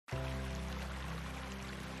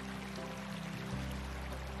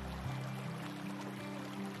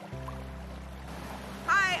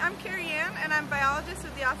Carrie-Ann, and I'm biologist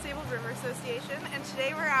with the Ausable River Association, and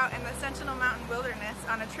today we're out in the Sentinel Mountain Wilderness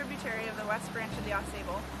on a tributary of the West Branch of the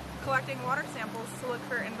Ausable, collecting water samples to look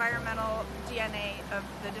for environmental DNA of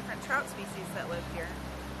the different trout species that live here.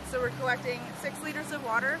 So we're collecting 6 liters of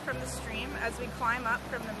water from the stream as we climb up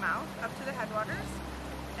from the mouth up to the headwaters,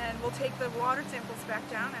 and we'll take the water samples back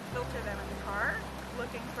down and filter them in the car,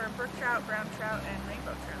 looking for brook trout, brown trout, and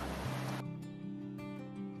rainbow trout.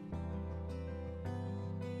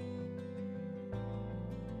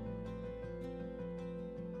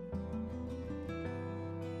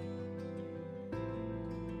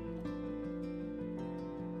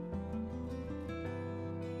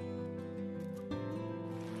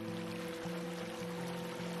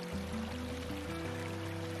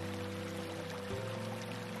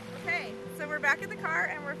 Okay, so we're back in the car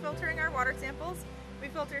and we're filtering our water samples. We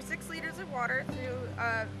filter 6 liters of water through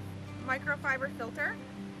a microfiber filter,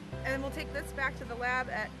 and then we'll take this back to the lab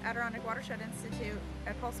at Adirondack Watershed Institute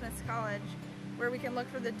at Paul Smith College, where we can look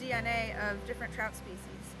for the DNA of different trout species.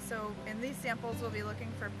 So in these samples we'll be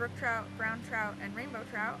looking for brook trout, brown trout, and rainbow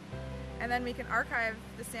trout, and then we can archive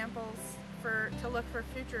the samples to look for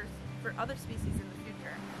other species in the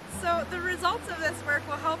future. So the results of this work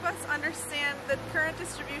will help us understand the current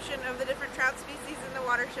distribution of the different trout species in the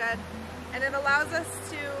watershed, and it allows us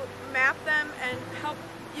to map them and help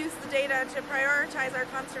use the data to prioritize our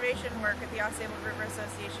conservation work at the Ausable River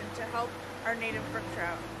Association to help our native brook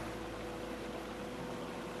trout.